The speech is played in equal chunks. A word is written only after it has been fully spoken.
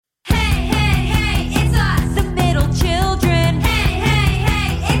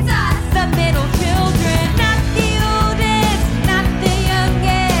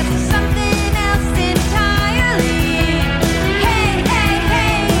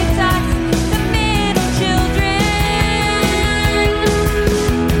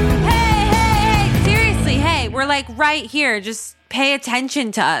right here. Just pay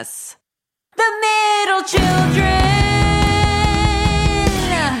attention to us. The middle children.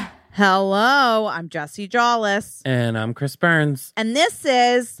 Hello, I'm Jessie Jawless. And I'm Chris Burns. And this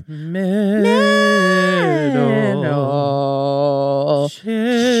is Middle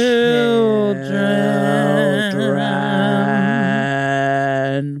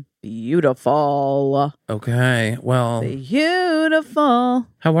Children. Beautiful. Okay, well. Beautiful.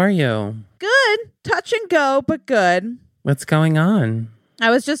 How are you? Good. Touch and go, but good. What's going on? I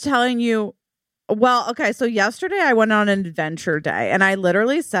was just telling you. Well, okay, so yesterday I went on an adventure day and I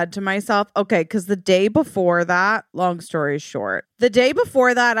literally said to myself, okay, because the day before that, long story short, the day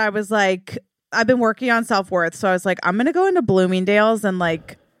before that, I was like, I've been working on self-worth. So I was like, I'm going to go into Bloomingdales and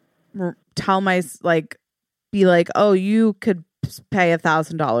like tell my, like, be like, oh, you could pay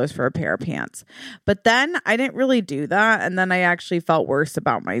 $1,000 for a pair of pants. But then I didn't really do that. And then I actually felt worse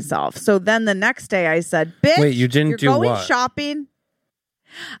about myself. So then the next day I said, bitch, wait, you didn't do going what? Shopping.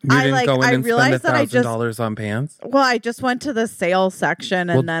 You didn't go in and spend $1,000 on pants? Well, I just went to the sale section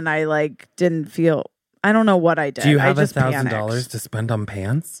and then I like didn't feel, I don't know what I did. Do you have $1,000 to spend on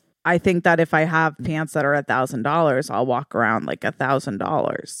pants? I think that if I have pants that are $1,000, I'll walk around like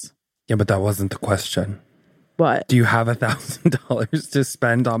 $1,000. Yeah, but that wasn't the question. What? Do you have $1,000 to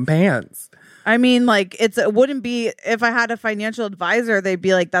spend on pants? I mean, like it wouldn't be, if I had a financial advisor, they'd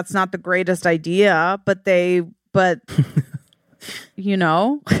be like, that's not the greatest idea, but you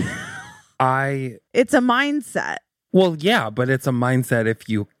know, it's a mindset. Well, yeah, but it's a mindset if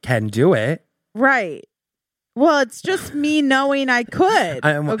you can do it. Right. Well, it's just me knowing I could.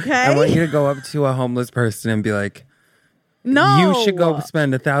 Okay. I want you to go up to a homeless person and be like, no, you should go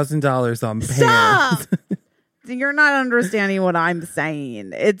spend $1,000 on pants. Stop. You're not understanding what I'm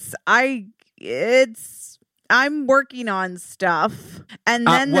saying. I'm working on stuff. And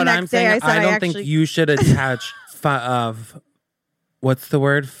then the next day I said, I don't think you should attach what's the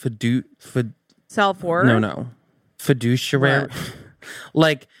word? Self-worth? No. Fiduciary.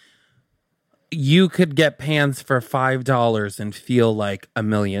 Like, you could get pants for $5 and feel like $1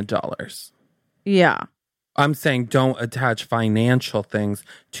 million. Yeah. I'm saying don't attach financial things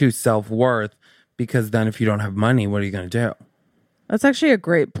to self-worth, because then if you don't have money, what are you going to do? That's actually a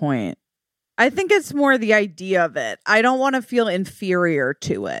great point. I think it's more the idea of it. I don't want to feel inferior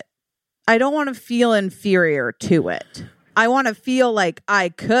to it. I want to feel like I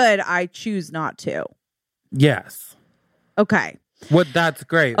choose not to. Yes. Okay. That's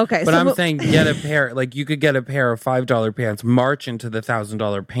great. Okay. But I'm saying get a pair, like you could get a pair of $5 pants, march into the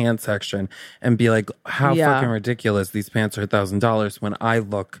 $1,000 pants section and be like, how fucking ridiculous, these pants are $1,000 when I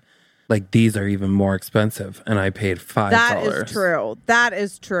look like these are even more expensive and I paid $5. That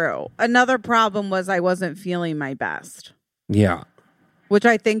is true. Another problem was I wasn't feeling my best. Yeah. Which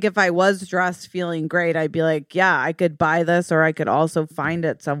I think if I was dressed feeling great, I'd be like, yeah, I could buy this, or I could also find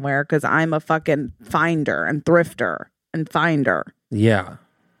it somewhere because I'm a fucking finder and thrifter and finder. Yeah.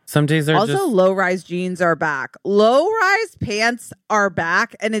 Some days are also low-rise jeans are back. Low-rise pants are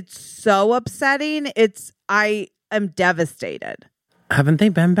back, and it's so upsetting. I am devastated. Haven't they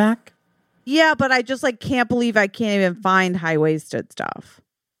been back? Yeah, but I just can't believe I can't even find high-waisted stuff.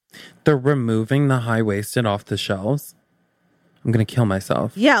 They're removing the high-waisted off the shelves. I'm going to kill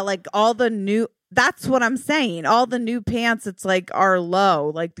myself. Yeah, like all the new, that's what I'm saying. All the new pants, it's like are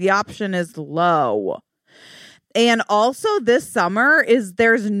low. Like the option is low. And also this summer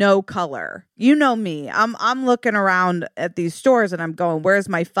there's no color. You know me. I'm looking around at these stores and I'm going, where's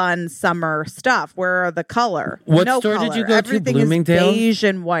my fun summer stuff? Where are the color? What no store color. did you go Everything to? Bloomingdales? Is beige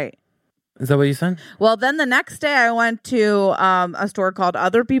and white. Is that what you said? Well, then the next day I went to a store called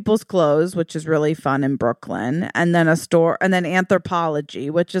Other People's Clothes, which is really fun in Brooklyn. And then Anthropology,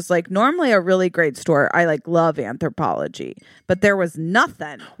 which is like normally a really great store. I love Anthropology, but there was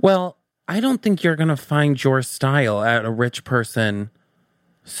nothing. Well, I don't think you're going to find your style at a rich person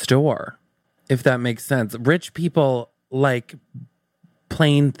store, if that makes sense. Rich people like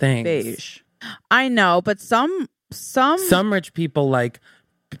plain things. Beige. I know, but some rich people like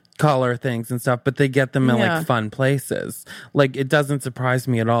color things and stuff, but they get them in like fun places. Like, it doesn't surprise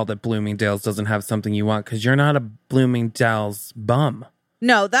me at all that Bloomingdale's doesn't have something you want, because you're not a Bloomingdale's bum.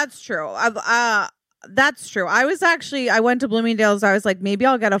 No, that's true. That's true. I went to Bloomingdale's. I was like, maybe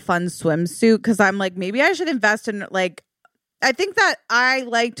I'll get a fun swimsuit, because I'm like, maybe I should invest in I think that I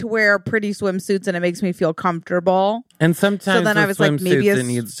like to wear pretty swimsuits and it makes me feel comfortable. And sometimes so then I was swimsuits, maybe it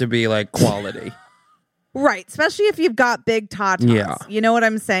needs to be like quality. Right. Especially if you've got big tatas. Yeah. You know what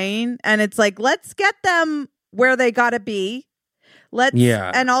I'm saying? And it's like, let's get them where they got to be.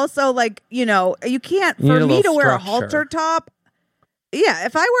 And also you can't, for me to wear a halter top, Yeah,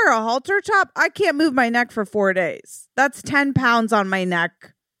 if I wear a halter top, I can't move my neck for 4 days. That's 10 pounds on my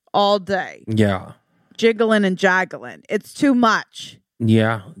neck all day. Yeah. Jiggling and jaggling. It's too much.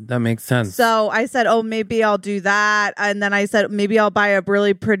 Yeah, that makes sense. So I said, oh, maybe I'll do that. And then I said, maybe I'll buy a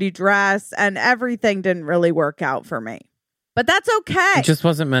really pretty dress. And everything didn't really work out for me. But that's okay. It just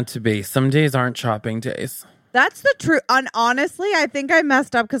wasn't meant to be. Some days aren't shopping days. That's the truth. And honestly, I think I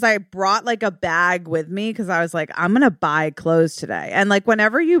messed up because I brought like a bag with me because I was like, I'm going to buy clothes today. And like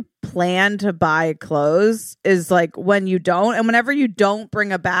whenever you plan to buy clothes is like when you don't. And whenever you don't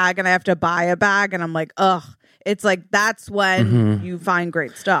bring a bag and I have to buy a bag and I'm like, ugh. It's like that's when you find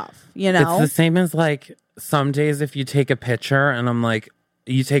great stuff, you know? It's the same as like some days if you take a picture and I'm like,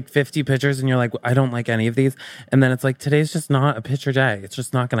 you take 50 pictures and you're like, I don't like any of these. And then it's like, today's just not a picture day. It's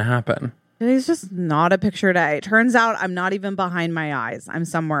just not going to happen. Today's just not a picture day. It turns out I'm not even behind my eyes. I'm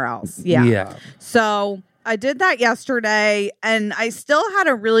somewhere else. Yeah. So I did that yesterday and I still had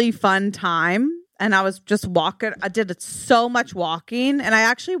a really fun time. And I was just walking. I did so much walking and I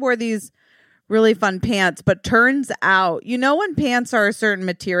actually wore these really fun pants, but turns out, you know, when pants are a certain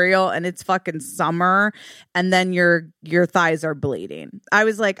material and it's fucking summer and then your thighs are bleeding. I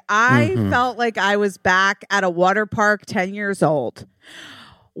was like, I felt like I was back at a water park 10 years old,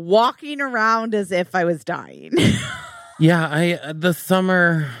 walking around as if I was dying. Yeah, the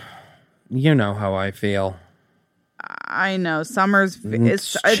summer, you know how I feel. I know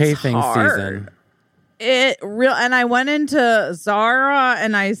it's chafing hard. season. And I went into Zara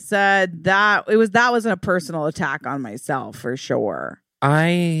and I said that was a personal attack on myself for sure.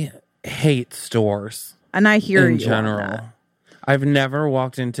 I hate stores. And I hear you in general. I've never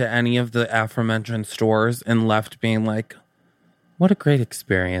walked into any of the aforementioned stores and left being like, what a great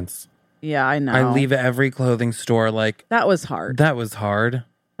experience. Yeah, I know. I leave every clothing store like that was hard. That was hard.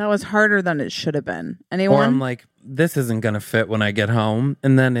 That was harder than it should have been. Anyone? Or I'm like, this isn't gonna fit when I get home,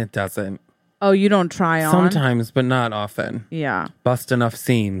 and then it doesn't. Oh, you don't try on? Sometimes, but not often. Yeah. Bust enough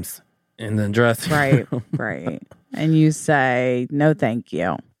seams in the dressing room. Right. And you say, no, thank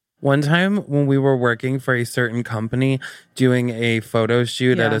you. One time when we were working for a certain company, doing a photo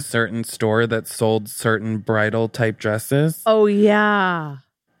shoot at a certain store that sold certain bridal type dresses. Oh, yeah.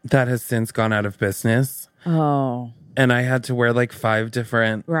 That has since gone out of business. Oh. And I had to wear like 5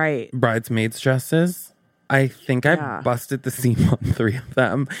 different bridesmaids dresses. I think I busted the seam on 3 of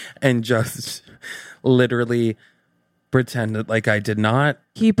them and just literally pretended like I did not.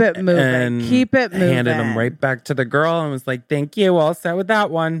 Keep it moving. And keep it moving. Handed them right back to the girl and was like, thank you. All set with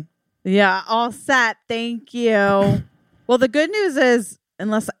that one. Yeah, all set. Thank you. Well, the good news is,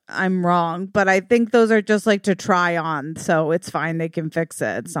 unless I'm wrong, but I think those are just like to try on. So it's fine. They can fix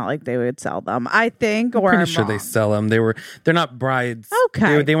it. It's not like they would sell them, I think. Or I'm sure wrong. They sell them. They're not brides.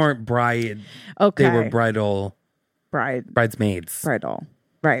 Okay. They weren't bride. Okay. They were bridesmaids.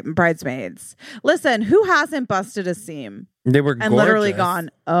 Bridesmaids. Listen, who hasn't busted a seam? They were and gorgeous. Literally gone,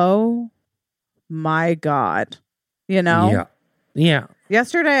 oh my God. You know? Yeah.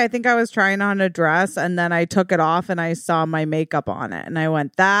 Yesterday, I think I was trying on a dress and then I took it off and I saw my makeup on it. And I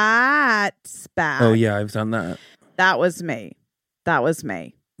went, that's bad. Oh, yeah, I've done that. That was me.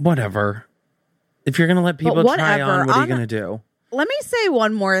 Whatever. If you're going to let people try on, what are you going to do? Let me say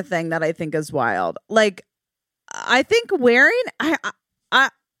one more thing that I think is wild. Like, I think wearing, and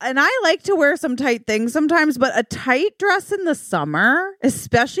I like to wear some tight things sometimes, but a tight dress in the summer,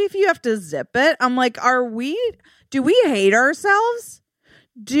 especially if you have to zip it, I'm like, do we hate ourselves?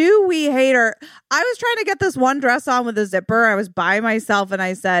 I was trying to get this one dress on with a zipper. I was by myself and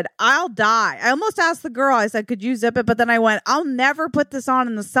I said, I'll die. I almost asked the girl, I said, could you zip it? But then I went, I'll never put this on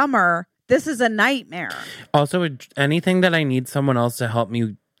in the summer. This is a nightmare. Also, anything that I need someone else to help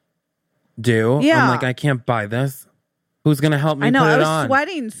me do, I'm like, I can't buy this. Who's going to help me put it on? I know, I was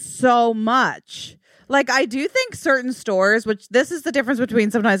sweating so much. Like, I do think certain stores, which this is the difference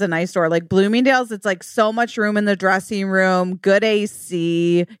between sometimes a nice store, like Bloomingdales, it's like so much room in the dressing room, good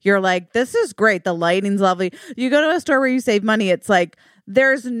AC. You're like, this is great. The lighting's lovely. You go to a store where you save money, it's like,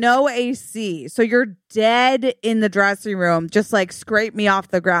 there's no AC. So you're dead in the dressing room. Just like scrape me off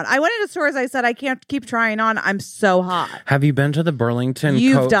the ground. I went into stores, I said, I can't keep trying on. I'm so hot. Have you been to the Burlington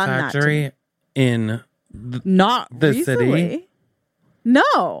Coat Factory in the city?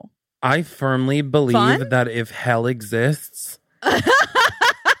 No. I firmly believe that if hell exists,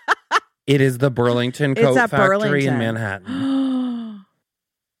 it is the Burlington Coat Factory in Manhattan.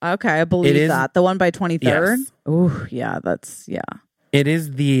 Okay, I believe that. The one by 23rd? Yes. Ooh, yeah, It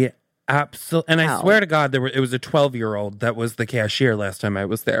is the absolute, and I swear to God, it was a 12-year-old that was the cashier last time I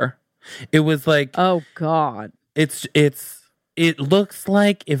was there. It was like, oh God. It's it looks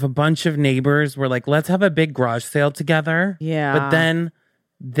like if a bunch of neighbors were like, let's have a big garage sale together. Yeah. But then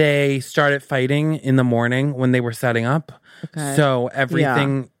they started fighting in the morning when they were setting up. Okay. So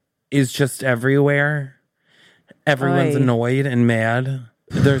everything is just everywhere. Everyone's annoyed and mad.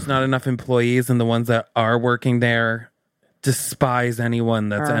 There's not enough employees, and the ones that are working there despise anyone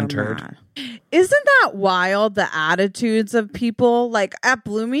that's entered. Mad. Isn't that wild, the attitudes of people? Like at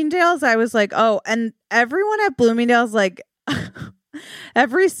Bloomingdale's, I was like, oh, and everyone at Bloomingdale's, like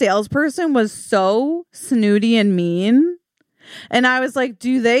every salesperson was so snooty and mean. And I was like,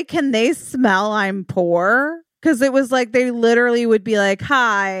 can they smell I'm poor? Because it was like they literally would be like,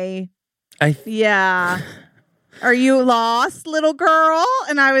 hi. Yeah. Are you lost, little girl?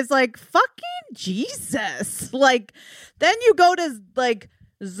 And I was like, fucking Jesus. Like, then you go to like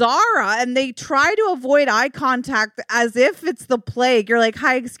Zara and they try to avoid eye contact as if it's the plague. You're like,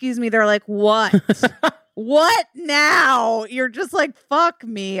 hi, excuse me. They're like, what? What now? You're just like, fuck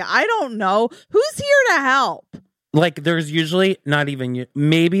me. I don't know. Who's here to help? Like, there's usually not even,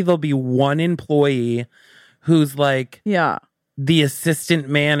 maybe there'll be one employee who's like, the assistant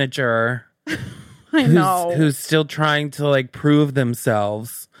manager. I know. Who's still trying to like prove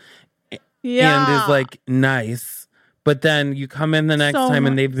themselves. Yeah. And is like nice. But then you come in the next time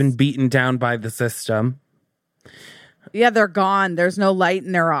and they've been beaten down by the system. Yeah, they're gone. There's no light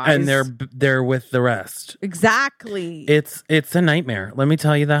in their eyes. And they're with the rest. Exactly. It's a nightmare. Let me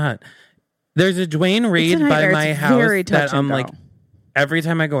tell you that. There's a Dwayne Reed by my house that I'm like, every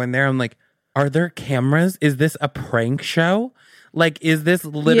time I go in there, I'm like, are there cameras? Is this a prank show? Like, is this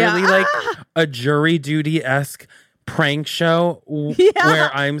literally like a jury duty-esque prank show where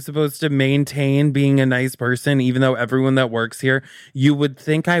I'm supposed to maintain being a nice person, even though everyone that works here, you would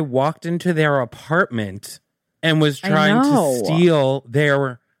think I walked into their apartment and was trying to steal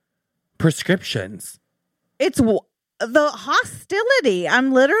their prescriptions. It's the hostility.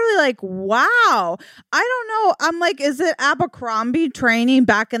 I'm literally like, wow. I don't know. I'm like, is it Abercrombie training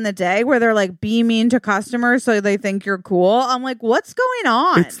back in the day where they're like, be mean to customers so they think you're cool? I'm like, what's going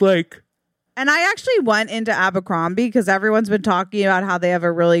on? It's like, and I actually went into Abercrombie because everyone's been talking about how they have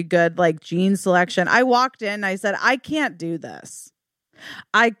a really good like jean selection. I walked in, I said, I can't do this.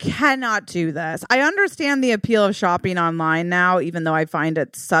 I cannot do this. I understand the appeal of shopping online now, even though I find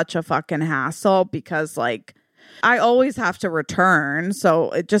it such a fucking hassle because like I always have to return,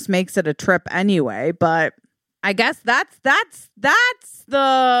 so it just makes it a trip anyway. But I guess that's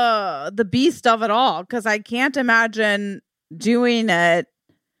the beast of it all, because I can't imagine doing it.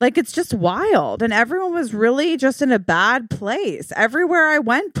 Like, it's just wild, and everyone was really just in a bad place everywhere I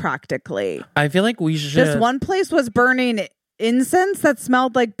went. Practically, I feel like we should. This one place was burning incense that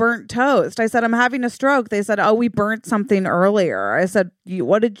smelled like burnt toast. I said, I'm having a stroke. They said, oh, we burnt something earlier. I said,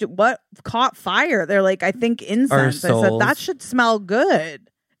 what caught fire? They're like, I think incense. I said, that should smell good.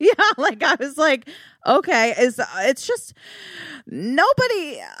 Yeah. Like, I was like, okay, it's just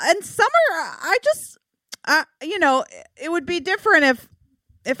nobody. And summer, I just, it would be different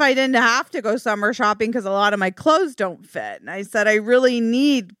if I didn't have to go summer shopping because a lot of my clothes don't fit. And I said, I really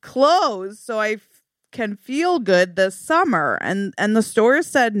need clothes so I can feel good this summer, and the store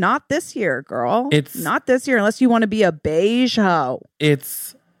said, not this year, girl. It's not this year unless you want to be a beige hoe.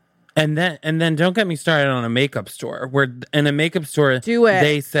 And then don't get me started on a makeup store where in a makeup store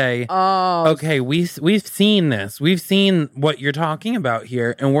they say, okay, we've seen this, we've seen what you're talking about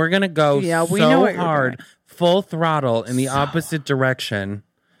here, and we're gonna go we know hard, full throttle in the opposite direction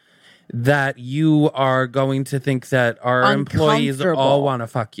that you are going to think that our employees all want to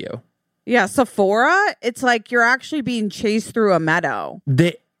fuck you. Yeah, Sephora, it's like you're actually being chased through a meadow.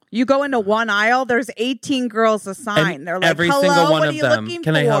 You go into one aisle, there's 18 girls assigned. They're like, every hello, single one what of are you them. looking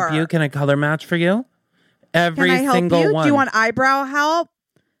Can for? I help you? Can I color match for you? Every Can I help single you? one. Do you want eyebrow help?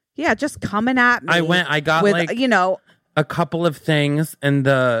 Yeah, just coming at me. I got with, like, a couple of things, and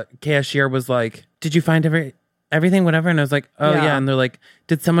the cashier was like, did you find everything, whatever? And I was like, oh, yeah. And they're like,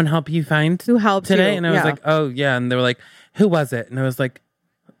 did someone help you find who helped today? You? And I was like, oh, yeah. And they were like, who was it? And I was like,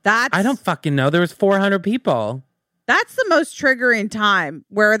 I don't fucking know. There was 400 people. That's the most triggering time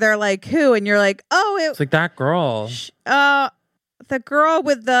where they're like, who? And you're like, oh, it's like that girl. The girl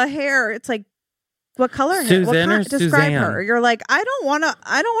with the hair. It's like, what color? Susan hair? Or describe Suzanne? Her. You're like, I don't want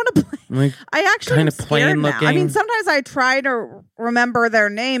to play. Like, I actually kind am of plain now. looking. I mean, sometimes I try to remember their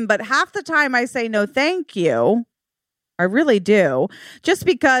name, but half the time I say no, thank you. I really do, just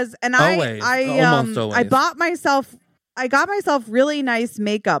because. And almost always. I got myself really nice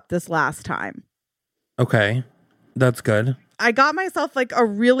makeup this last time. Okay, that's good. I got myself like a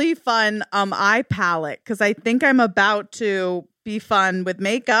really fun eye palette because I think I'm about to be fun with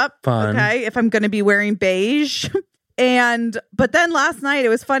makeup. Fun. Okay, if I'm going to be wearing beige. But then last night, it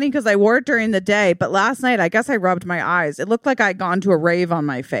was funny because I wore it during the day. But last night, I guess I rubbed my eyes. It looked like I'd gone to a rave on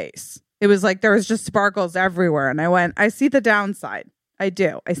my face. It was like there was just sparkles everywhere. And I went, I see the downside. I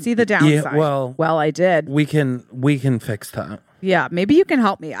do. I see the downside. Yeah, well, I did. We can fix that. Yeah, maybe you can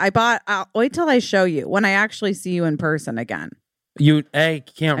help me. Wait till I show you when I actually see you in person again. You A,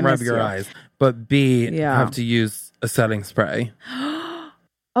 can't rub your eyes, but B, have to use a setting spray.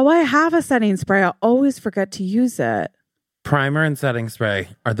 Oh, I have a setting spray. I always forget to use it. Primer and setting spray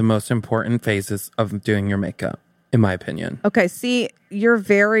are the most important phases of doing your makeup, in my opinion. Okay, see, you're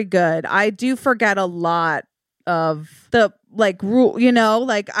very good. I do forget a lot of the rule,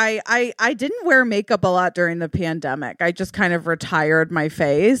 I didn't wear makeup a lot during the pandemic. I just kind of retired my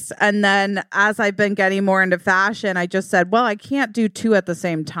face. And then as I've been getting more into fashion, I just said, well, I can't do two at the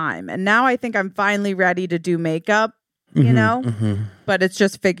same time. And now I think I'm finally ready to do makeup, but it's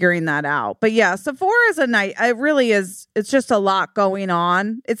just figuring that out. But yeah, Sephora's a night. It really is. It's just a lot going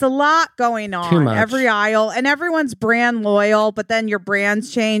on. It's a lot going on. Too much. Every aisle, and everyone's brand loyal, but then your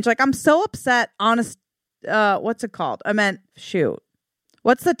brands change. Like, I'm so upset, honest. What's it called?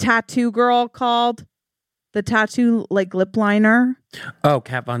 What's the tattoo girl called? The tattoo lip liner? Oh,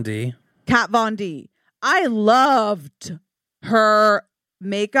 Kat Von D. Kat Von D. I loved her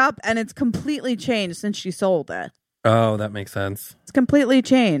makeup, and it's completely changed since she sold it. Oh, that makes sense. It's completely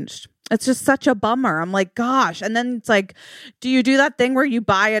changed. It's just such a bummer. I'm like, gosh. And then it's like, do you do that thing where you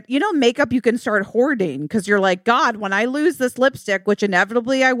buy it? Makeup you can start hoarding because you're like, God, when I lose this lipstick, which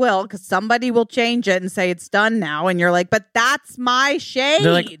inevitably I will, because somebody will change it and say it's done now. And you're like, but that's my shade.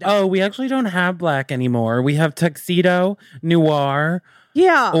 They're like, oh, we actually don't have black anymore. We have tuxedo, noir,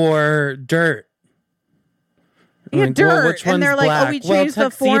 or dirt. Yeah, like, dirt. Well, which one's and they're black? like, oh, we changed the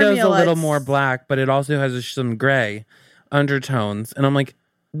formula. Tuxedo's a little more black, but it also has some gray undertones. And I'm like,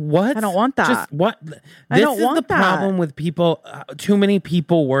 what? I don't want that. Just what? I don't want the problem with people. Too many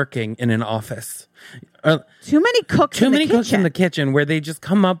people working in an office. Too many cooks in the kitchen where they just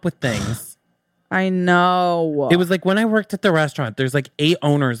come up with things. I know. It was like when I worked at the restaurant, there's like 8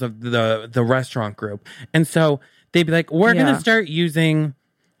 owners of the restaurant group. And so they'd be like, we're going to start using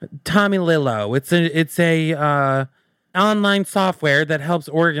Tommy Lillo. It's a online software that helps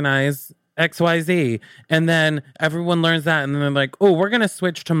organize XYZ. And then everyone learns that. And then they're like, oh, we're going to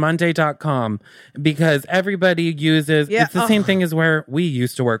switch to Monday.com because everybody uses, it's the same thing as where we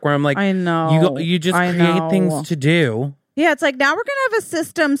used to work, where I'm like, I know. You just create things to do. Yeah, it's like now we're going to have a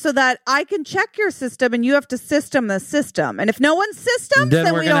system so that I can check your system and you have to system the system. And if no one's systems,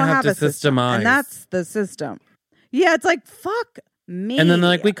 then we don't have a system. And that's the system. Yeah, it's like, fuck me. And then they're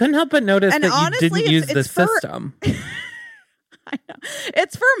like, we couldn't help but notice that honestly, you didn't use the system. I know.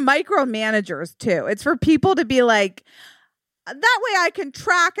 It's for micromanagers too. It's for people to be like, that way I can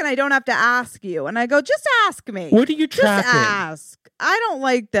track and I don't have to ask you. And I go, just ask me. What are you tracking? Just ask. I don't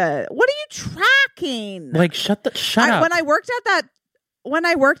like that. What are you tracking? Like, shut up. When I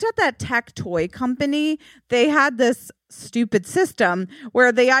worked at that tech toy company, they had this stupid system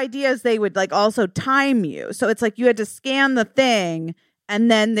where the idea is they would like also time you. So it's like you had to scan the thing and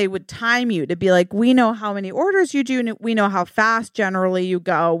then they would time you to be like, we know how many orders you do. And we know how fast generally you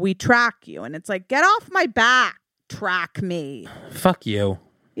go. We track you. And it's like, get off my back. Track me. Fuck you.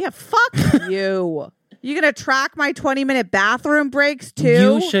 Yeah, fuck you. You gonna track my 20-minute bathroom breaks too?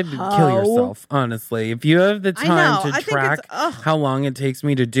 You should kill yourself, honestly. If you have the time to track how long it takes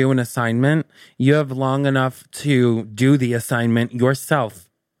me to do an assignment, you have long enough to do the assignment yourself.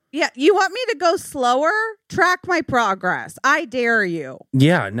 Yeah, you want me to go slower? Track my progress. I dare you.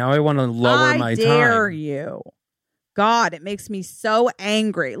 Yeah, now I want to lower my time. I dare you. God, it makes me so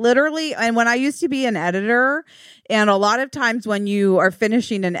angry. Literally, and when I used to be an editor, and a lot of times when you are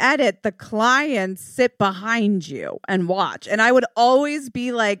finishing an edit, the clients sit behind you and watch. And I would always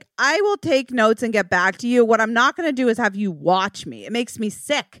be like, I will take notes and get back to you. What I'm not going to do is have you watch me. It makes me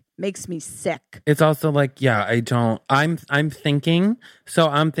sick. It's also like, yeah, I'm thinking, so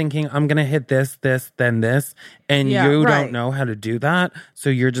I'm thinking I'm going to hit this, then this. And you don't know how to do that. So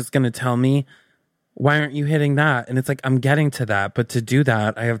you're just going to tell me, why aren't you hitting that? And it's like, I'm getting to that. But to do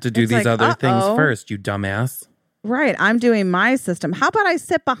that, I have to do these other things first, you dumbass. Right. I'm doing my system. How about I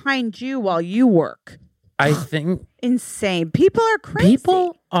sit behind you while you work? I think. Insane. People are crazy.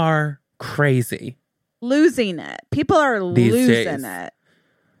 People are crazy. Losing it. People are losing it.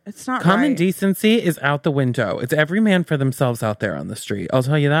 It's not Common right. decency is out the window. It's every man for themselves out there on the street. I'll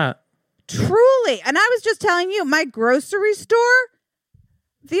tell you that. Truly. And I was just telling you, my grocery store,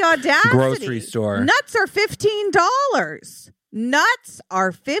 the audacity. Grocery store. Nuts are $15. Nuts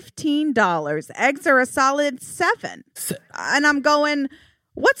are $15. Eggs are a solid $7. And I'm going,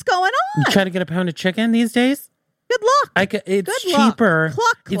 what's going on? You try to get a pound of chicken these days? Good luck. It's Good luck. cheaper.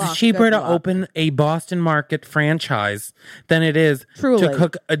 Cluck, It's cheaper good to luck. open a Boston Market franchise than it is Truly. to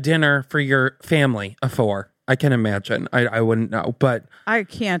cook a dinner for your family of 4. I can imagine. I wouldn't know, but I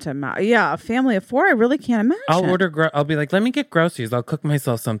can't imagine. Yeah, a family of 4, I really can't imagine. I'll be like, let me get groceries. I'll cook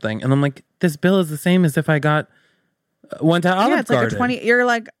myself something. And I'm like, this bill is the same as if I got one to Olive it's Garden. like a 20. You're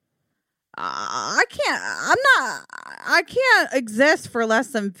like, I can't exist for less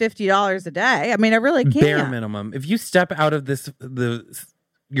than $50 a day. I mean, I really can't. Bare minimum. If you step out of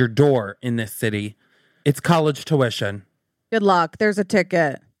your door in this city, it's college tuition. Good luck. There's a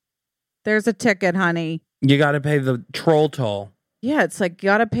ticket. There's a ticket, honey. You got to pay the troll toll. Yeah, it's like you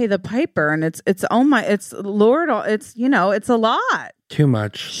got to pay the piper, and it's oh my, it's Lord, it's it's a lot. Too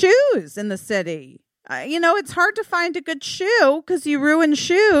much. Shoes in the city. It's hard to find a good shoe because you ruin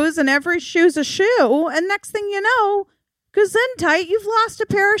shoes, and every shoe's a shoe. And next thing you know, gesundheit, you've lost a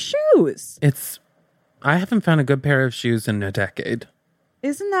pair of shoes. I haven't found a good pair of shoes in a decade.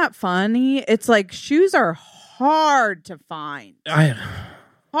 Isn't that funny? It's like shoes are hard to find.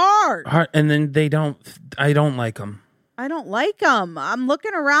 Hard. And then I don't like them. I don't like them. I'm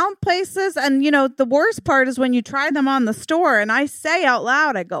looking around places, and the worst part is when you try them on the store, and I say out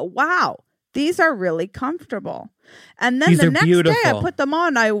loud, I go, wow, these are really comfortable. And then the next day I put them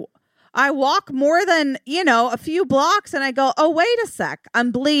on, I walk more than, a few blocks, and I go, oh, wait a sec,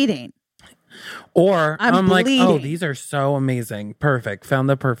 I'm bleeding. Or I'm bleeding. Like, oh, these are so amazing. Perfect. Found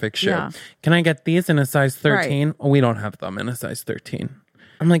the perfect shoe. Yeah. Can I get these in a size 13? Right. Oh, we don't have them in a size 13.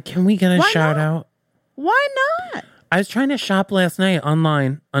 I'm like, can we get a shout out? Why not? I was trying to shop last night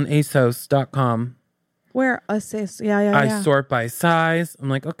online on ASOS.com. Where ASOS? Yeah. I sort by size. I'm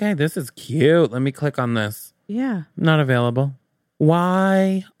like, okay, this is cute. Let me click on this. Yeah. Not available.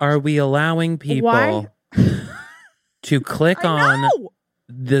 Why are we allowing people to click on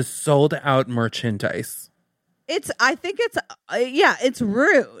this sold out merchandise? I think it's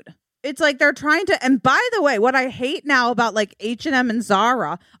rude. It's like they're trying to, and by the way, what I hate now about like H&M and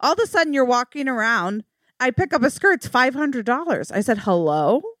Zara, all of a sudden you're walking around, I pick up a skirt, it's $500. I said,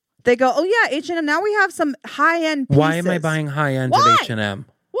 hello? They go, oh yeah, H&M, now we have some high-end pieces. Why am I buying high-end at H&M?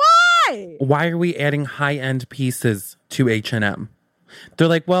 Why? Why are we adding high-end pieces to H&M? They're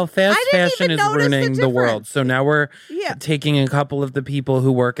like, well, fast fashion is ruining the world. So now we're taking a couple of the people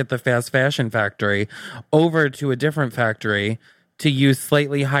who work at the fast fashion factory over to a different factory to use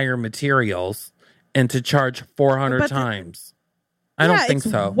slightly higher materials and to charge 400 times. I don't think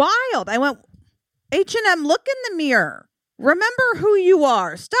so. Wild. I went, H&M, look in the mirror. Remember who you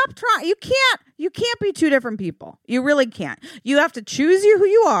are. Stop trying. You can't be two different people. You really can't. You have to choose who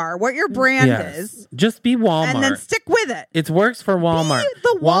you are, what your brand is. Just be Walmart. And then stick with it. It works for Walmart.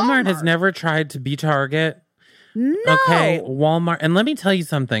 Walmart has never tried to be Target. No. Okay, Walmart. And let me tell you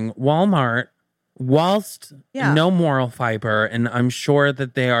something. Walmart, whilst no moral fiber, and I'm sure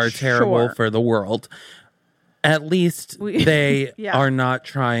that they are terrible for the world, at least they are not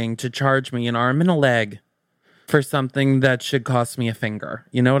trying to charge me an arm and a leg for something that should cost me a finger.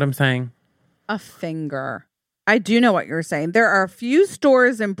 You know what I'm saying? A finger. I do know what you're saying. There are a few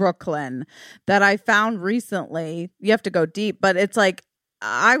stores in Brooklyn that I found recently. You have to go deep, but it's like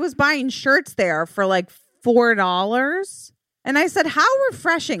I was buying shirts there for like $4. And I said, how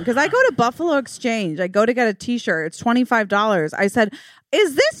refreshing. Because I go to Buffalo Exchange. I go to get a t-shirt. It's $25. I said,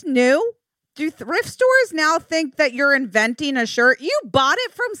 is this new? Do thrift stores now think that you're inventing a shirt? You bought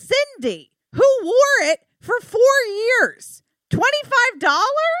it from Cindy, who wore it for 4 years. $25?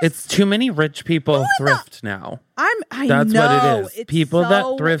 It's too many rich people thrift now. That's know. What it is. It's people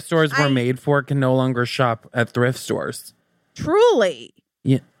that thrift stores were made for can no longer shop at thrift stores. Truly.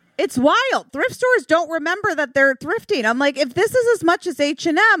 Yeah. It's wild. Thrift stores don't remember that they're thrifting. I'm like, if this is as much as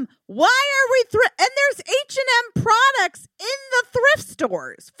H&M, why are we and there's H&M products in the thrift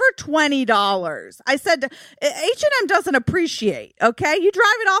stores for $20. I said, H&M doesn't appreciate, okay? You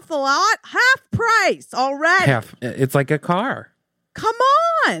drive it off the lot, half price already. Half. It's like a car. Come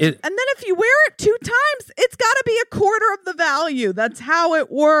on. And then if you wear it 2 times, it's got to be a quarter of the value. That's how it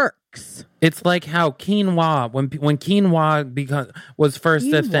works. It's like how quinoa, when quinoa was first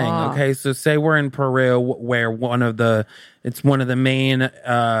a thing. Okay, so say we're in Peru, where it's one of the main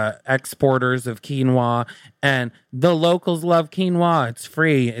exporters of quinoa, and the locals love quinoa. It's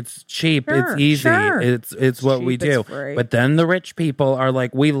free, it's cheap, it's easy, it's what we do. But then the rich people are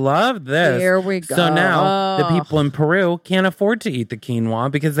like, we love this. Here we go. So now the people in Peru can't afford to eat the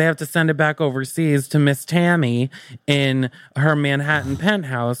quinoa because they have to send it back overseas to Miss Tammy in her Manhattan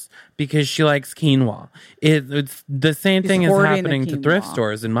penthouse because she likes quinoa. It's the same thing is happening to thrift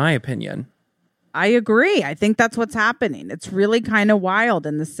stores, in my opinion. I agree. I think that's what's happening. It's really kind of wild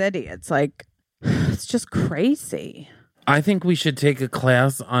in the city. It's like, It's just crazy. I think we should take a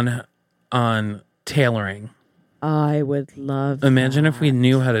class on tailoring. I would love Imagine that. if we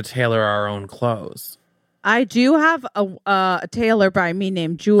knew how to tailor our own clothes. I do have a tailor by me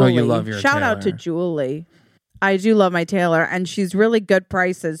named Julie. Oh, you love your Shout out to tailor. Julie. I do love my tailor, and she's really good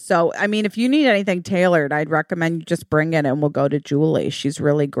prices. So, I mean, if you need anything tailored, I'd recommend you just bring it and we'll go to Julie. She's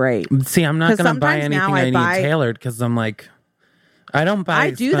really great. See, I'm not going to buy sometimes anything now I I need buy- tailored because I'm like, I don't buy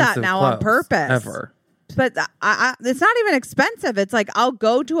I do that expensive now on clothes, purpose. ever. But it's not even expensive. It's like I'll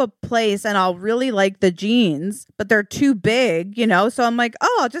go to a place and I'll really like the jeans, but they're too big, you know? So I'm like,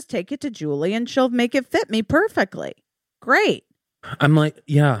 oh, I'll just take it to Julie and she'll make it fit me perfectly. Great. I'm like,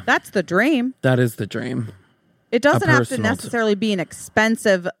 yeah, That's the dream. that is the dream. It doesn't have to personal necessarily be an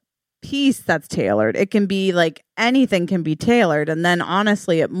expensive piece that's tailored. It can be like anything can be tailored. And then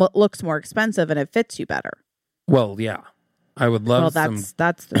honestly, it looks more expensive and it fits you better. Well, yeah, I would love that's some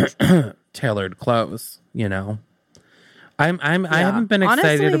the tailored clothes. You know, I haven't been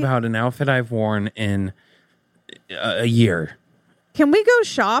excited Honestly, about an outfit I've worn in a year. Can we go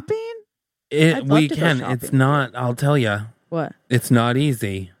shopping? I'd love We to go can. shopping. It's not. I'll tell you, What? it's not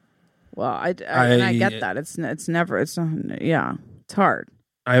easy. Well, I get that. It's hard.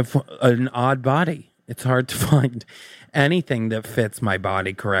 I have an odd body. It's hard to find anything that fits my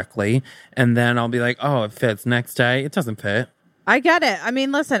body correctly. And then I'll be like, oh, it fits. Next day, it doesn't fit. I get it. I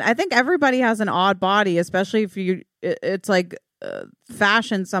mean, listen, I think everybody has an odd body, especially if it's like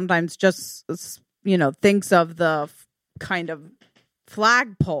fashion sometimes just, thinks of the kind of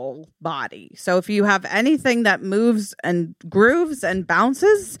flagpole body. So if you have anything that moves and grooves and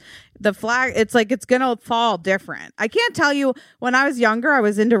bounces, the flag, it's like it's going to fall different. I can't tell you, when I was younger, I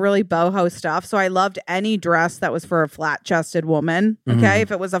was into really boho stuff. So I loved any dress that was for a flat-chested woman. Okay.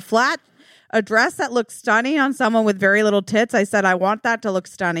 If it was a dress that looked stunning on someone with very little tits, I said, I want that to look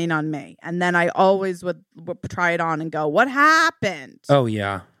stunning on me. And then I always would try it on and go, what happened? Oh,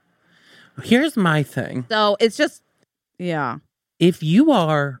 yeah. Here's my thing. So it's just, yeah. If you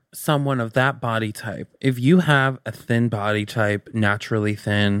are someone of that body type, if you have a thin body type, naturally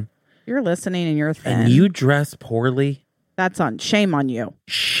thin, You're listening and you're thin. and you dress poorly, That's shame on you.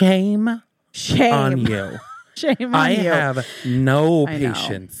 shame on you. Shame on I you. have no I know.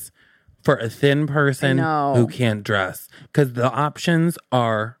 patience for a thin person I know. who can't dress because the options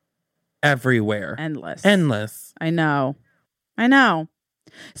are everywhere. Endless. Endless. I know.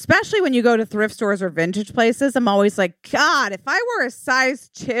 Especially when you go to thrift stores or vintage places, I'm always like, God, if I were a size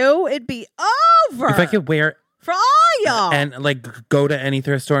 2, it'd be over. If I could wear for all y'all. and like go to any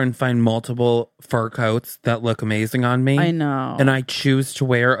thrift store and find multiple fur coats that look amazing on me. I know. And I choose to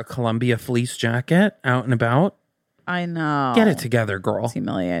wear a Columbia fleece jacket out and about. I know. Get it together, girl. It's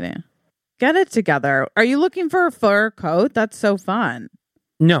humiliating. Get it together. Are you looking for a fur coat? That's so fun.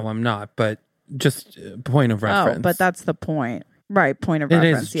 No, I'm not, but just point of reference. Oh, but that's the point. Right, point of it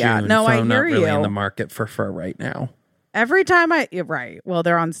reference. is June, Yeah. No, so I I'm hear not really you. in the market for fur right now. Every time you're right. Well,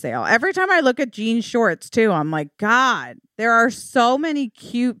 they're on sale. Every time I look at jean shorts too, I'm like, God, there are so many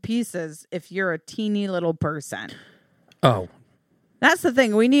cute pieces if you're a teeny little person. Oh, That's the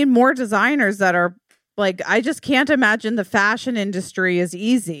thing. We need more designers that are like, I just can't imagine the fashion industry is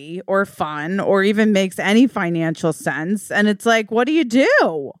easy or fun or even makes any financial sense. And it's like, what do you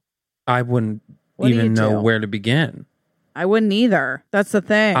do? I wouldn't What do even you know do? where to begin. I wouldn't either. That's the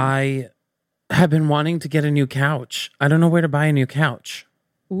thing. I have been wanting to get a new couch. I don't know where to buy a new couch.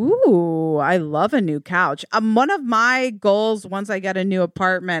 Ooh, I love a new couch. One of my goals once I get a new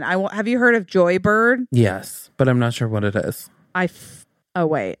apartment, have you heard of Joybird? Yes, but I'm not sure what it is. Oh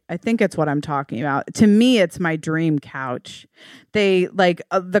wait, I think it's what I'm talking about. To me, it's my dream couch. They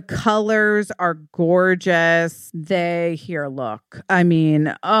the colors are gorgeous. Look. I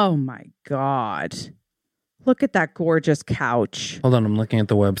mean, oh my God. Look at that gorgeous couch. Hold on, I'm looking at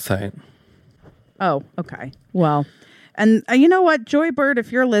the website. Oh, okay. Well, and you know what, Joybird,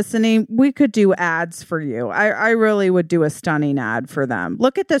 if you're listening, we could do ads for you. I really would do a stunning ad for them.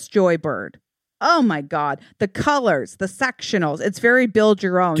 Look at this Joybird. Oh my God. The colors, the sectionals. It's very build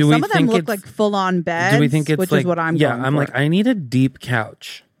your own. Some of them look like full on beds, Do we think it's which like, is what I'm yeah, going I'm for. like, I need a deep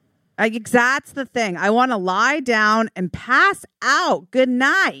couch. That's the thing. I want to lie down and pass out. Good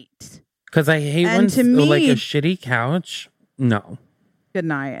night. Because I hate And when to me- like a shitty couch. No. Good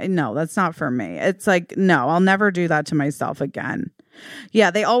night. No, that's not for me. It's like, no, I'll never do that to myself again.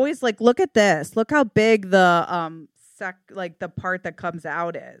 Yeah, they always look at this. Look how big the the part that comes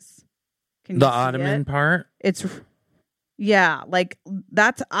out is. Can you The see ottoman it? part? It's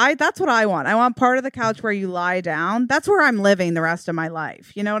that's what I want. I want part of the couch where you lie down. That's where I'm living the rest of my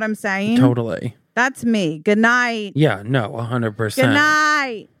life. You know what I'm saying? Totally. That's me. Good night. Yeah, no, 100%. Good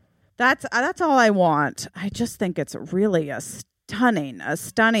night. That's all I want. I just think it's really a stunning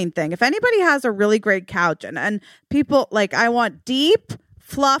thing. If anybody has a really great couch and people like, I want deep,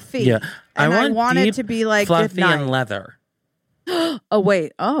 fluffy. Yeah, and I want deep, it to be like fluffy good night. and leather. Oh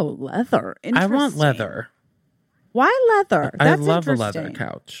wait, leather. I want leather. Why leather? I That's love a interesting. leather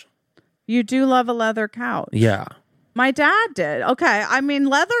couch. You do love a leather couch. Yeah. My dad did. Okay. I mean,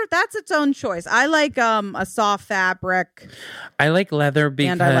 leather, that's its own choice. I like a soft fabric. I like leather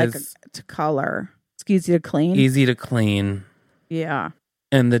because and I like it to color. It's easy to clean. Easy to clean. Yeah.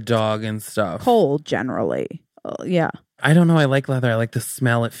 And the dog and stuff. Cold generally. Yeah. I don't know. I like leather. I like the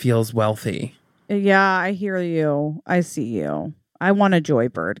smell. It feels wealthy. Yeah, I hear you. I see you. I want a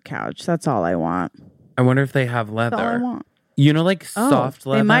Joybird couch. That's all I want. I wonder if they have leather. That's all I want. You know, like soft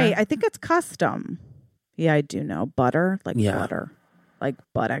leather? They might. I think it's custom. Yeah, I do know. Butter. Butter. Like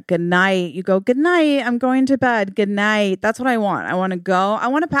butter. Good night. You go, good night. I'm going to bed. Good night. That's what I want. I want to go.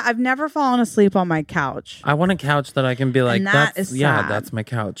 I've never fallen asleep on my couch. I want a couch that I can be like, and that's that's my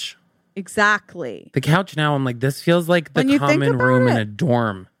couch. Exactly. The couch now, I'm like, this feels like the common room in a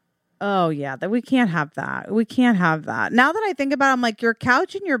dorm. Oh, yeah. That we can't have that. We can't have that. Now that I think about it, I'm like, your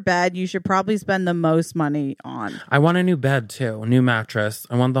couch and your bed, you should probably spend the most money on. I want a new bed, too. A new mattress.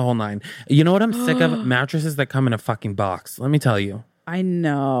 I want the whole nine. You know what I'm sick of? Mattresses that come in a fucking box. Let me tell you. I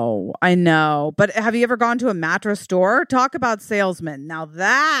know. But have you ever gone to a mattress store? Talk about salesmen. Now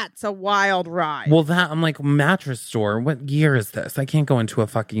that's a wild ride. Well, I'm like, mattress store? What year is this? I can't go into a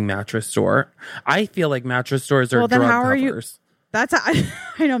fucking mattress store. I feel like mattress stores are drug covers. That's I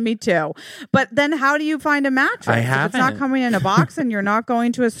know, me too. But then how do you find a mattress? I haven't. If it's not coming in a box and you're not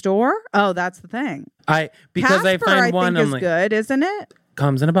going to a store? Oh, that's the thing. Because Casper, I find one, think I'm is like, good, isn't it?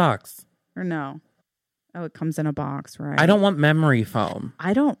 Comes in a box. Or no? Oh, it comes in a box, right? I don't want memory foam.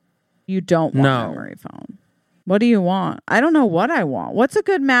 You don't want memory foam. What do you want? I don't know what I want. What's a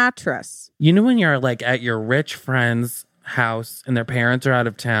good mattress? You know when you're like at your rich friend's house and their parents are out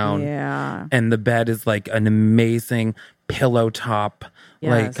of town. Yeah. And the bed is like an amazing pillow top,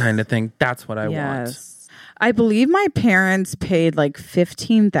 like kind of thing. That's what I want. I believe my parents paid like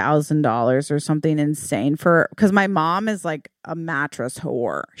 $15,000 or something insane because my mom is like a mattress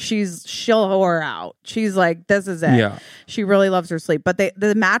whore. She'll whore out. She's like, this is it. Yeah. She really loves her sleep. But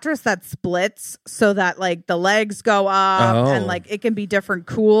the mattress that splits so that like the legs go up and like it can be different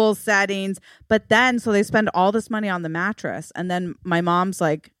cool settings. But then so they spend all this money on the mattress. And then my mom's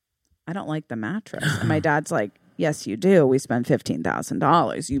like, I don't like the mattress. And my dad's like, yes, you do. We spent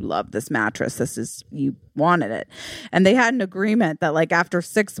 $15,000. You love this mattress. You wanted it. And they had an agreement that like after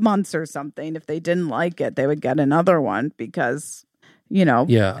 6 months or something, if they didn't like it, they would get another one because,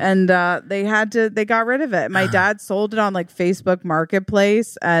 Yeah. And they got rid of it. My dad sold it on like Facebook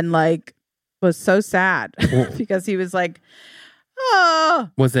Marketplace and like was so sad because he was like, oh.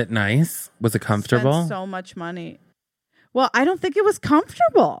 Was it nice? Was it comfortable? Spent so much money. Well, I don't think it was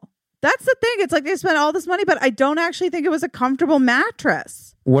comfortable. That's the thing. It's like they spent all this money, but I don't actually think it was a comfortable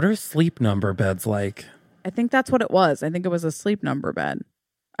mattress. What are Sleep Number beds like? I think that's what it was. I think it was a Sleep Number bed.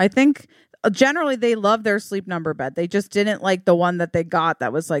 I think generally they love their Sleep Number bed. They just didn't like the one that they got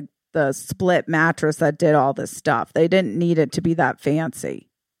that was like the split mattress that did all this stuff. They didn't need it to be that fancy.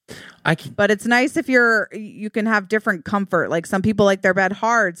 But it's nice if you can have different comfort. Like some people like their bed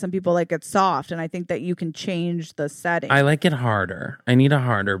hard, some people like it soft, and I think that you can change the setting. I like it harder. I need a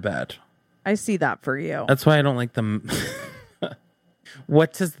harder bed. I see that for you. That's why I don't like them.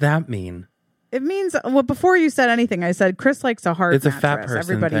 What does that mean? It means, well, before you said anything, I said Chris likes a hard mattress. It's a fat person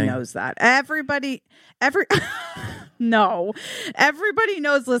Everybody thing. knows that. No. Everybody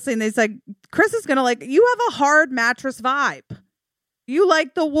knows listening. They said, Chris is going to like, you have a hard mattress vibe. You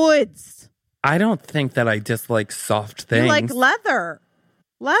like the woods. I don't think that I dislike soft things. You like leather.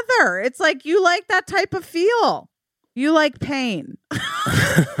 Leather. It's like you like that type of feel. You like pain.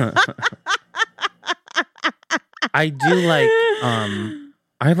 I do like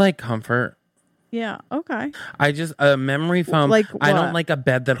I like comfort. Yeah, okay. I just memory foam. Like I don't like a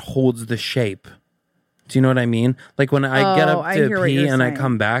bed that holds the shape. Do you know what I mean? Like when I get up to pee and I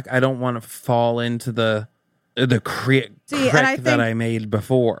come back, I don't want to fall into the crick that I made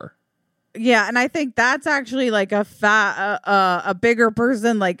before. Yeah, and I think that's actually like a bigger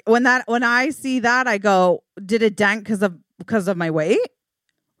person. Like when I see that, I go, did it dent because of my weight?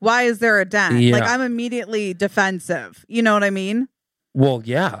 Why is there a dent? Yeah. Like I'm immediately defensive. You know what I mean? Well,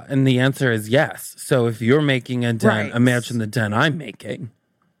 yeah, and the answer is yes. So if you're making a dent, imagine the dent I'm making.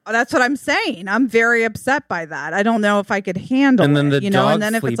 That's what I'm saying. I'm very upset by that. I don't know if I could handle it. And then the dog and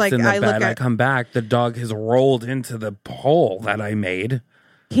then if sleeps it's like in the I bed, I come back, the dog has rolled into the hole that I made.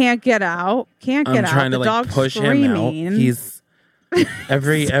 Can't get out. I'm trying to the dog's push screaming. him out.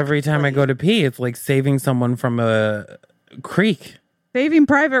 Every time I go to pee, it's like saving someone from a creek. Saving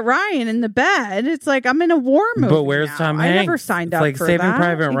Private Ryan in the bed. It's like I'm in a war movie. But where's now. Tom Hanks? I never signed up like for Saving that.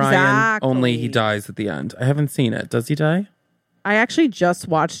 Private Ryan. Exactly. Only he dies at the end. I haven't seen it. Does he die? I actually just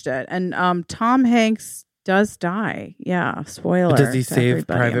watched it, and Tom Hanks does die. Yeah, spoiler. But does he save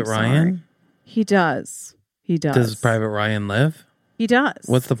Private Ryan? He does. He does. Does Private Ryan live? He does.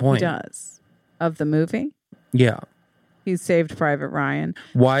 What's the point? He does. Of the movie? Yeah. He saved Private Ryan.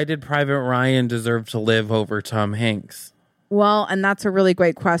 Why did Private Ryan deserve to live over Tom Hanks? Well, and that's a really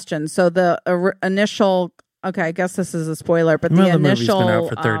great question. So the initial, okay, I guess this is a spoiler, but the initial... movie's been out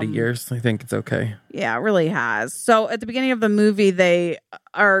for 30 years. I think it's okay. Yeah, it really has. So at the beginning of the movie, they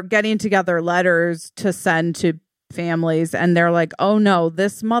are getting together letters to send to families, and they're like, oh no,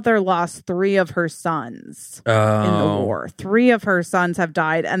 this mother lost 3 of her sons in the war. 3 of her sons have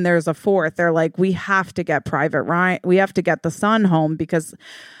died, and there's a 4th. They're like, we have to get Private Ryan, we have to get the son home because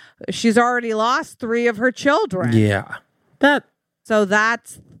she's already lost 3 of her children. Yeah. So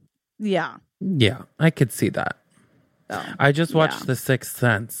that's, yeah. Yeah, I could see that. So, I just watched The Sixth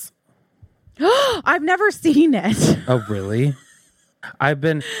Sense. I've never seen it. Oh, really? My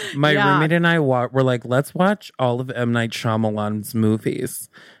roommate and I were like, let's watch all of M. Night Shyamalan's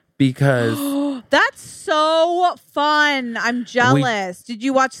movies because... That's so fun. I'm jealous. Did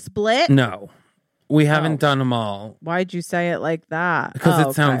you watch Split? No. We haven't done them all. Why'd you say it like that? Because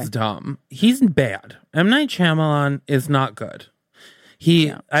it sounds dumb. He's bad. M. Night Shyamalan is not good.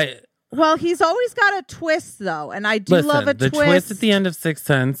 Well, he's always got a twist, though, and I do love a twist. The twist at the end of Sixth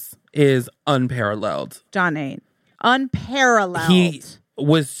Sense is unparalleled. John ain't. Unparalleled.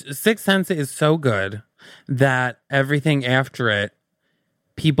 Sixth Sense is so good that everything after it,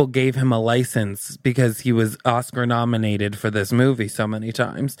 people gave him a license because he was Oscar nominated for this movie so many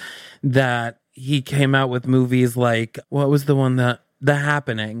times that he came out with movies like, what was the one that, The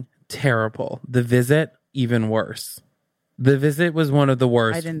Happening, terrible. The Visit, even worse. The Visit was one of the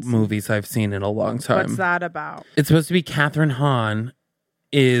worst movies I've seen in a long time. What's that about? It's supposed to be Catherine Hahn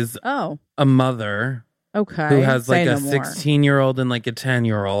is a mother who has like a 16-year-old and like a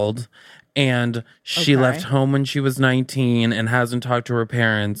 10-year-old. And she left home when she was 19 and hasn't talked to her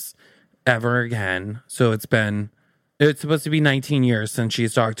parents ever again. So it's supposed to be 19 years since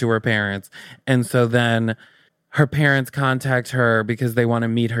she's talked to her parents. And so then her parents contact her because they want to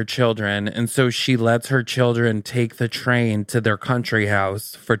meet her children. And so she lets her children take the train to their country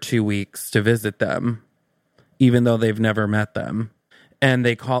house for 2 weeks to visit them, even though they've never met them. And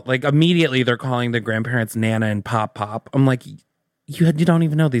they call, like, immediately they're calling the grandparents Nana and Pop Pop. I'm like, you don't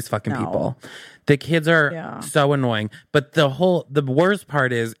even know these fucking people. The kids are so annoying. But the worst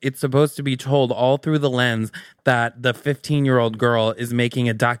part is it's supposed to be told all through the lens that the 15-year-old girl is making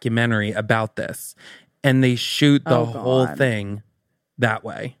a documentary about this. And they shoot the whole thing that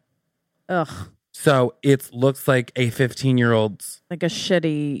way. Ugh. So it looks like a 15-year-old's. Like a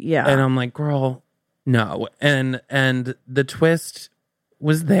shitty, And I'm like, girl, no. And the twist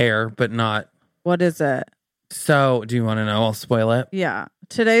was there, but not. What is it? So, do you want to know? I'll spoil it. Yeah.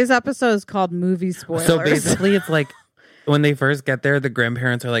 Today's episode is called Movie Spoilers. So basically, it's like when they first get there, the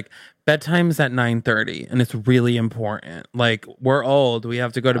grandparents are like, bedtime's at 9:30, and it's really important. Like, we're old. We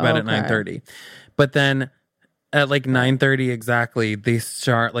have to go to bed at 9:30. But then at like 9:30 exactly, they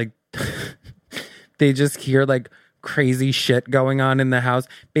start like, they just hear like crazy shit going on in the house.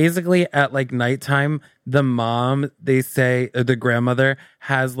 Basically, at like nighttime, the mom, they say, the grandmother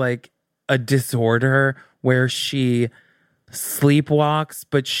has like a disorder where she sleepwalks,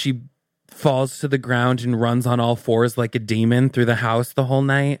 but she falls to the ground and runs on all fours like a demon through the house the whole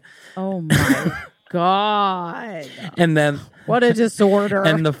night. Oh my God. And then what a disorder.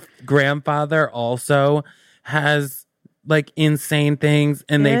 And the grandfather also has like insane things,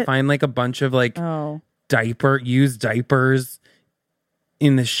 and they find like a bunch of like used diapers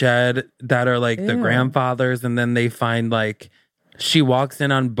in the shed that are like the grandfather's, and then they find like she walks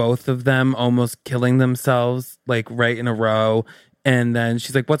in on both of them almost killing themselves like right in a row. And then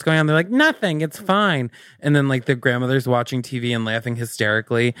she's like, what's going on? They're like, nothing, it's fine. And then like the grandmother's watching TV and laughing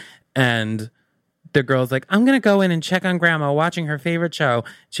hysterically. And the girl's like, I'm going to go in and check on grandma watching her favorite show.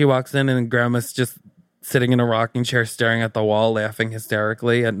 She walks in and grandma's just sitting in a rocking chair staring at the wall, laughing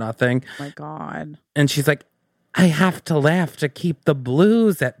hysterically at nothing. Oh my God. And she's like, I have to laugh to keep the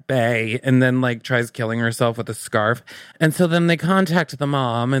blues at bay. And then like tries killing herself with a scarf. And so then they contact the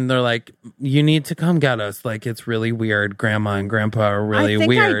mom and they're like, you need to come get us. Like, it's really weird. Grandma and grandpa are really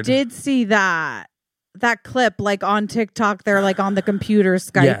weird. I did see that clip like on TikTok. They're like on the computer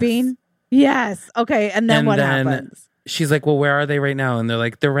Skyping. Yes. Okay. And then what happens? she's like, well, where are they right now? And they're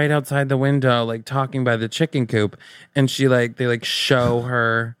like, they're right outside the window, like talking by the chicken coop. And they like show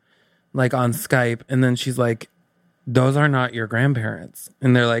her like on Skype. And then she's like, those are not your grandparents.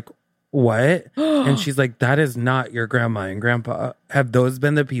 And they're like, what? And she's like, that is not your grandma and grandpa. Have those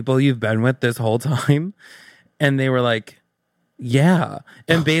been the people you've been with this whole time? And they were like, yeah.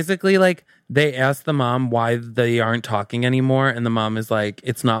 And basically, like, they asked the mom why they aren't talking anymore. And the mom is like,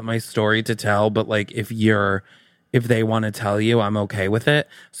 it's not my story to tell, but like, if they want to tell you, I'm okay with it.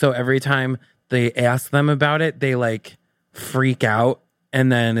 So every time they ask them about it, they like freak out. And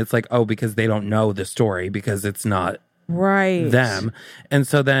then it's like, oh, because they don't know the story because it's not them. And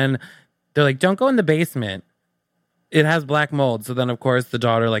so then they're like, don't go in the basement. It has black mold. So then, of course, the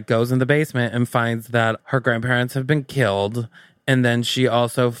daughter like goes in the basement and finds that her grandparents have been killed. And then she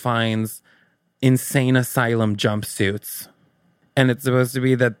also finds insane asylum jumpsuits. And it's supposed to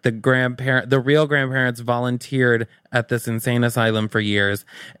be that the real grandparents volunteered at this insane asylum for years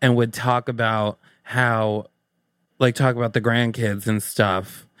and would talk about the grandkids and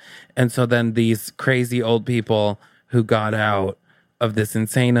stuff. And so then these crazy old people who got out of this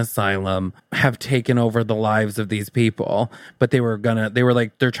insane asylum have taken over the lives of these people. But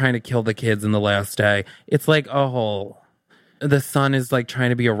they're trying to kill the kids in the last day. It's like, the son is like trying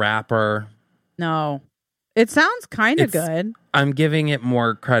to be a rapper. No. It sounds kind of good. I'm giving it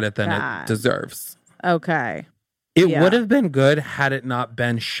more credit than it deserves. Okay. It would have been good had it not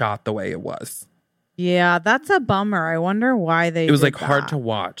been shot the way it was. Yeah, that's a bummer. I wonder why they It was did like hard that. to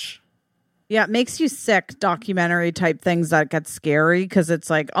watch. Yeah, it makes you sick, documentary type things that get scary because it's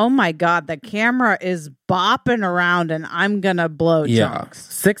like, oh my God, the camera is bopping around and I'm going to blow chunks.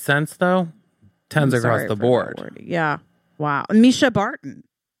 Sixth Sense, though, tens across the board. Yeah. Wow. Misha Barton,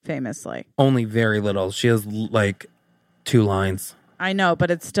 famously. Only very little. She has like 2 lines. I know,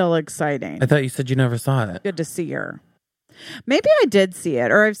 but it's still exciting. I thought you said you never saw it. Good to see her. Maybe I did see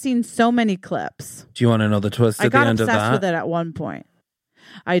it, or I've seen so many clips. Do you want to know the twist at the end of that? I got obsessed with it at one point.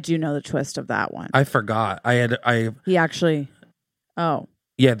 I do know the twist of that one. I forgot. He actually... Oh.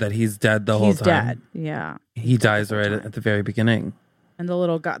 Yeah, that he's dead the whole time. He's dead, yeah. He dies right at the very beginning. And the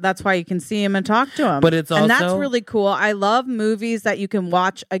little guy, that's why you can see him and talk to him. But it's also... And that's really cool. I love movies that you can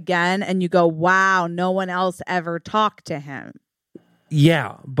watch again and you go, wow, no one else ever talked to him.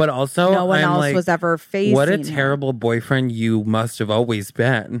 Yeah, but also no one else was ever facing what a terrible boyfriend you must have always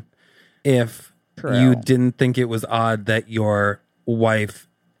been if you didn't think it was odd that your wife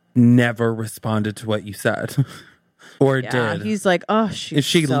never responded to what you said or did. He's like, oh,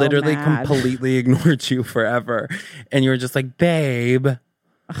 she literally mad. completely ignored you forever and you were just like, babe.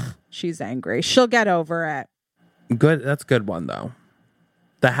 Ugh, she's angry. She'll get over it. Good. That's a good one, though.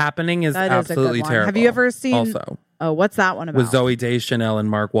 The Happening is absolutely terrible. Have you ever seen... Also. Oh, what's that one about? With Zooey Deschanel and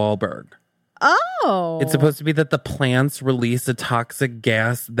Mark Wahlberg. Oh. It's supposed to be that the plants release a toxic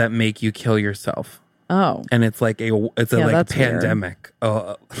gas that make you kill yourself. Oh. And it's like a pandemic.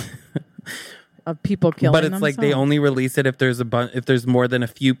 Of people killing themselves. But it's like they only release it if there's more than a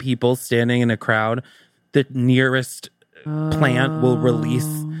few people standing in a crowd. The nearest plant will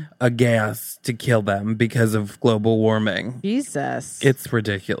release a gas to kill them because of global warming. Jesus. It's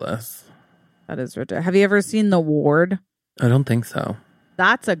ridiculous. That is ridiculous. Have you ever seen The Ward? I don't think so.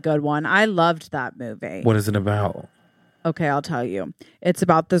 That's a good one. I loved that movie. What is it about? Okay, I'll tell you. It's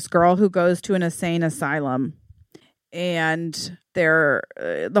about this girl who goes to an insane asylum. And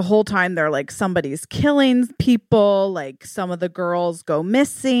the whole time they're like, somebody's killing people. Like some of the girls go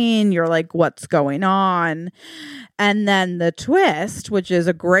missing. You're like, what's going on? And then the twist, which is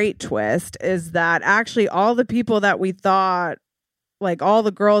a great twist, is that actually all the people that we thought, like all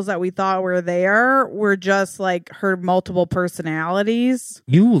the girls that we thought were there were just like her multiple personalities.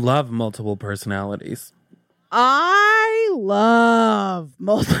 You love multiple personalities. I love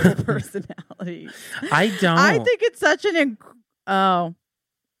multiple personalities. I don't. I think it's such it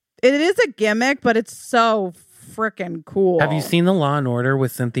is a gimmick, but it's so freaking cool. Have you seen the Law and Order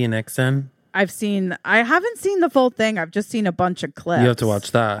with Cynthia Nixon? I haven't seen the full thing. I've just seen a bunch of clips. You have to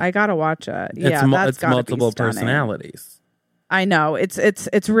watch that. I gotta watch it. It's multiple personalities. I know.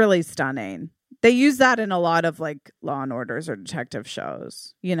 It's really stunning. They use that in a lot of like Law and Orders or detective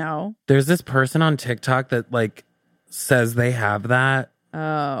shows, you know? There's this person on TikTok that like says they have that,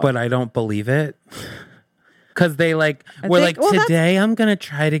 but I don't believe it. Because they today I'm going to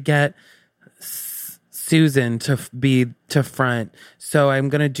try to get Susan to front. So I'm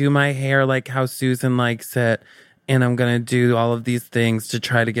going to do my hair like how Susan likes it. And I'm going to do all of these things to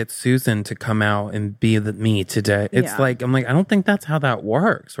try to get Susan to come out and be me today. It's like, I'm like, I don't think that's how that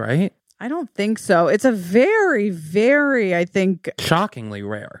works, right? I don't think so. It's a very, very, I think, shockingly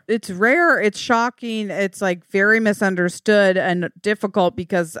rare. It's rare. It's shocking. It's like very misunderstood and difficult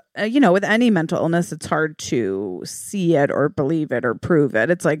because, with any mental illness, it's hard to see it or believe it or prove it.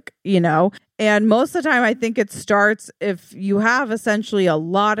 It's like, and most of the time I think it starts if you have essentially a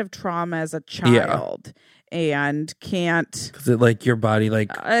lot of trauma as a child and can't. Because it like your body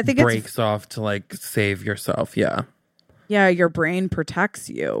I think breaks off to like save yourself. Yeah. Yeah, your brain protects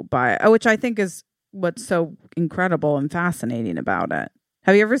you which I think is what's so incredible and fascinating about it.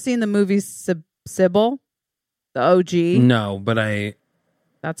 Have you ever seen the movie Sybil? The OG? No, but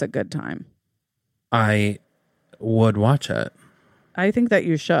that's a good time. I would watch it. I think that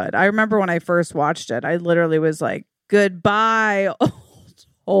you should. I remember when I first watched it, I literally was like, goodbye,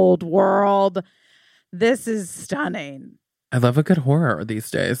 old world. This is stunning. I love a good horror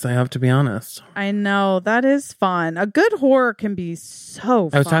these days. I have to be honest. I know. That is fun. A good horror can be so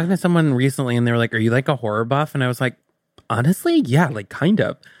fun. I was talking to someone recently and they were like, are you like a horror buff? And I was like, honestly, yeah, like kind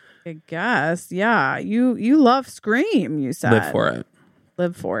of. I guess. Yeah. You love Scream, you said. Live for it.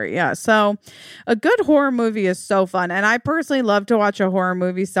 Live for it. Yeah. So a good horror movie is so fun. And I personally love to watch a horror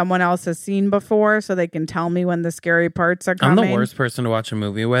movie someone else has seen before so they can tell me when the scary parts are coming. I'm the worst person to watch a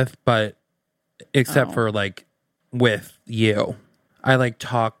movie with, but except for like with you. I like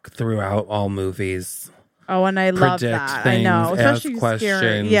talk throughout all movies. Oh, and I love that. Things, I know. Especially ask questions.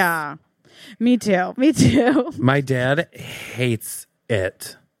 Scary. Yeah. Me too. Me too. My dad hates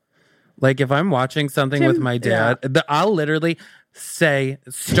it. Like if I'm watching something with my dad, I'll literally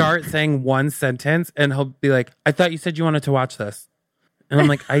start saying one sentence and he'll be like, I thought you said you wanted to watch this. And I'm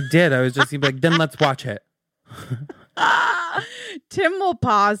like, I did. He'd be like, then let's watch it. Tim will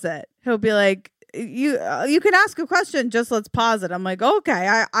pause it. He'll be like, you can ask a question, just let's pause it. I'm like,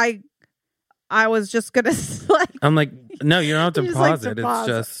 okay. I was just gonna like, I'm like, no, you don't have to pause it. It's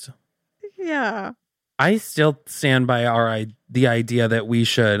just I still stand by the idea that we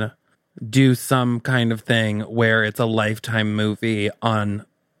should do some kind of thing where it's a Lifetime movie on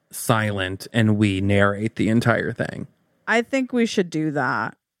silent and we narrate the entire thing. I think we should do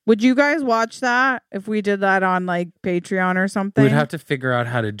that. Would you guys watch that if we did that on like Patreon or something? We'd have to figure out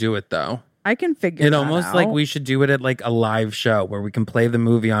how to do it though. I can figure it out. Almost like we should do it at like a live show where we can play the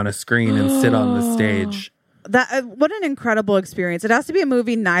movie on a screen and sit on the stage. What an incredible experience. It has to be a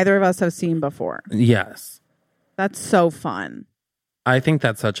movie neither of us have seen before. Yes. That's so fun. I think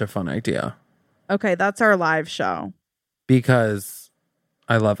that's such a fun idea. Okay, that's our live show. Because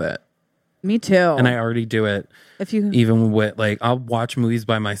I love it. Me too. And I already do it. Even with like, I'll watch movies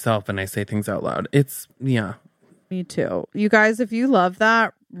by myself and I say things out loud. Me too. You guys, if you love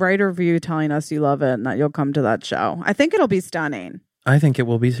that, write a review telling us you love it and that you'll come to that show. I think it'll be stunning. I think it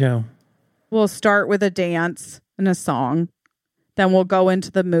will be too. We'll start with a dance and a song. Then we'll go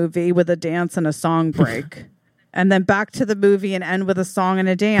into the movie with a dance and a song break. And then back to the movie and end with a song and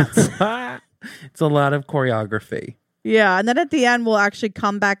a dance. It's a lot of choreography. Yeah. And then at the end, we'll actually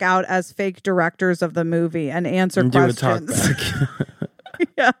come back out as fake directors of the movie and answer questions. Do a talk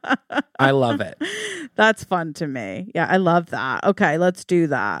back. I love it. That's fun to me. Yeah, I love that. Okay, let's do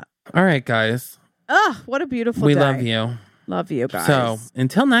that. All right, guys. What a beautiful day. We love you. Love you guys. So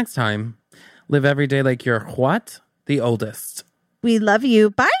until next time, live every day like you're what? The oldest. We love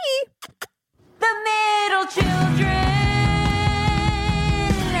you. Bye. The Middle Children.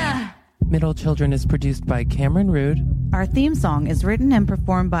 Middle Children is produced by Cameron Rood. Our theme song is written and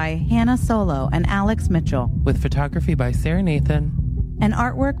performed by Hannah Solo and Alex Mitchell. With photography by Sarah Nathan. And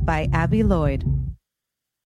artwork by Abby Lloyd.